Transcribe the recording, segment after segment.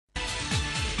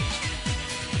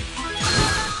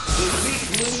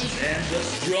lose and the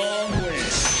strong win.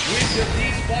 Which of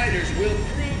these fighters will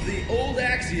prove the old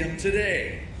axiom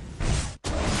today?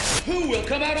 Who will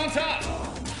come out on top?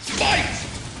 Fight!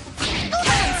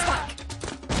 Cannon spike!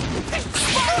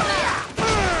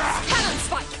 Cannon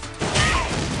spike!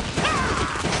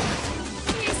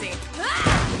 Easy. Spiral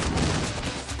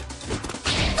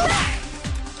arrow!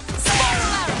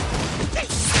 Spiral arrow!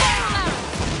 Spiral arrow!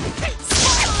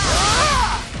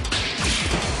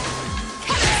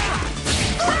 Cannon spike!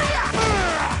 Cannon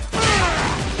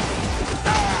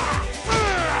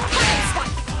spike! Cannon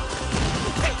spike!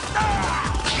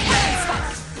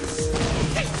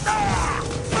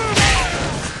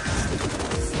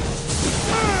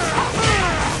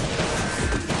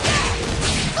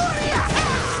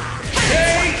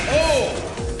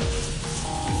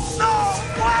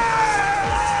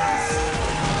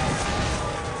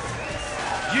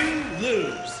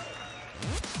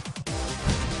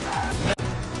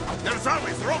 There's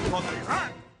always room for the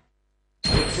run. The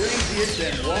craziest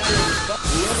and wildest fight.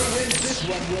 Whoever wins this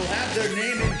one will have their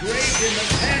name engraved in the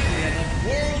pantheon of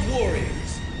world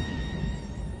warriors.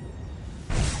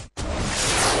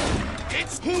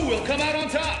 Who will come out on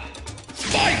top?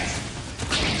 Fight!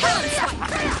 Cannon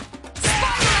spike!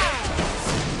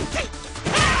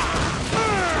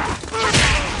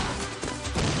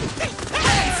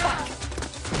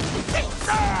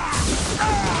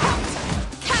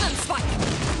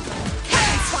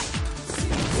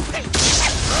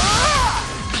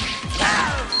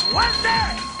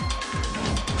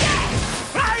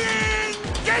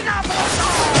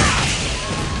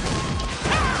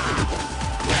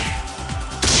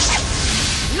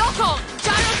 Lock on!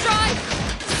 Gyro drive!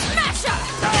 Smasher!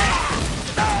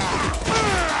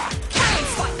 Cannon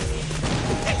spike!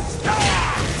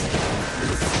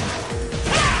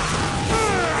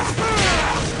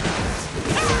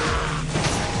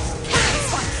 Cannon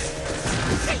spike!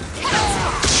 Cannon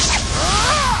spike!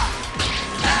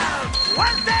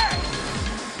 Fuerte!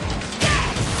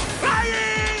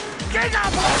 Flying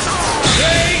Gigabozo!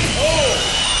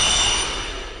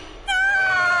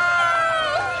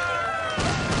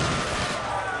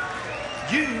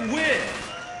 You win!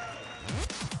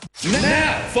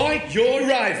 Now, fight your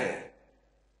rival!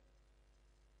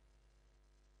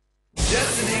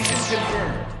 Destination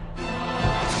confirmed.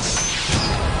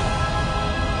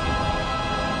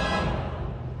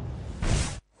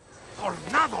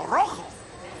 Tornado Rojo!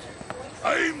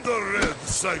 I'm the Red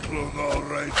Cyclone, all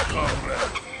right,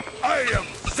 comrade. I am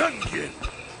Zangin.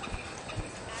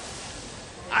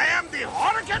 I am the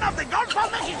Hurricane of the Gulf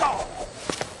of Mexico!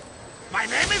 My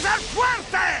name is El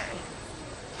Fuerte!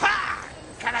 Ha!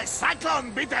 Can a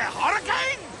cyclone beat a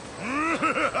hurricane?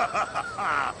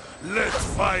 Let's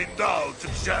find out,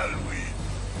 shall we?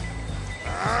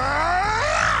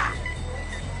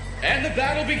 And the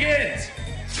battle begins!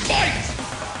 Fight!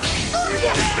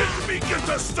 Let me get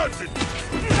us started!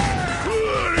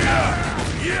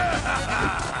 Yeah!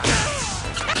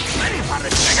 Ready for the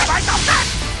gigabyte of that!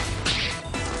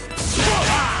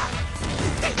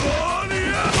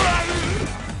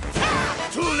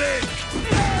 Too late!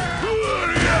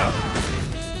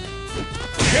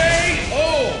 KO!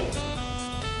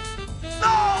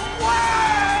 No way!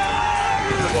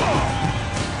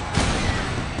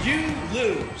 You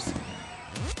lose.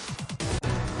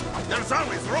 There's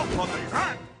always room for the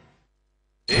run.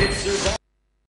 It's survival.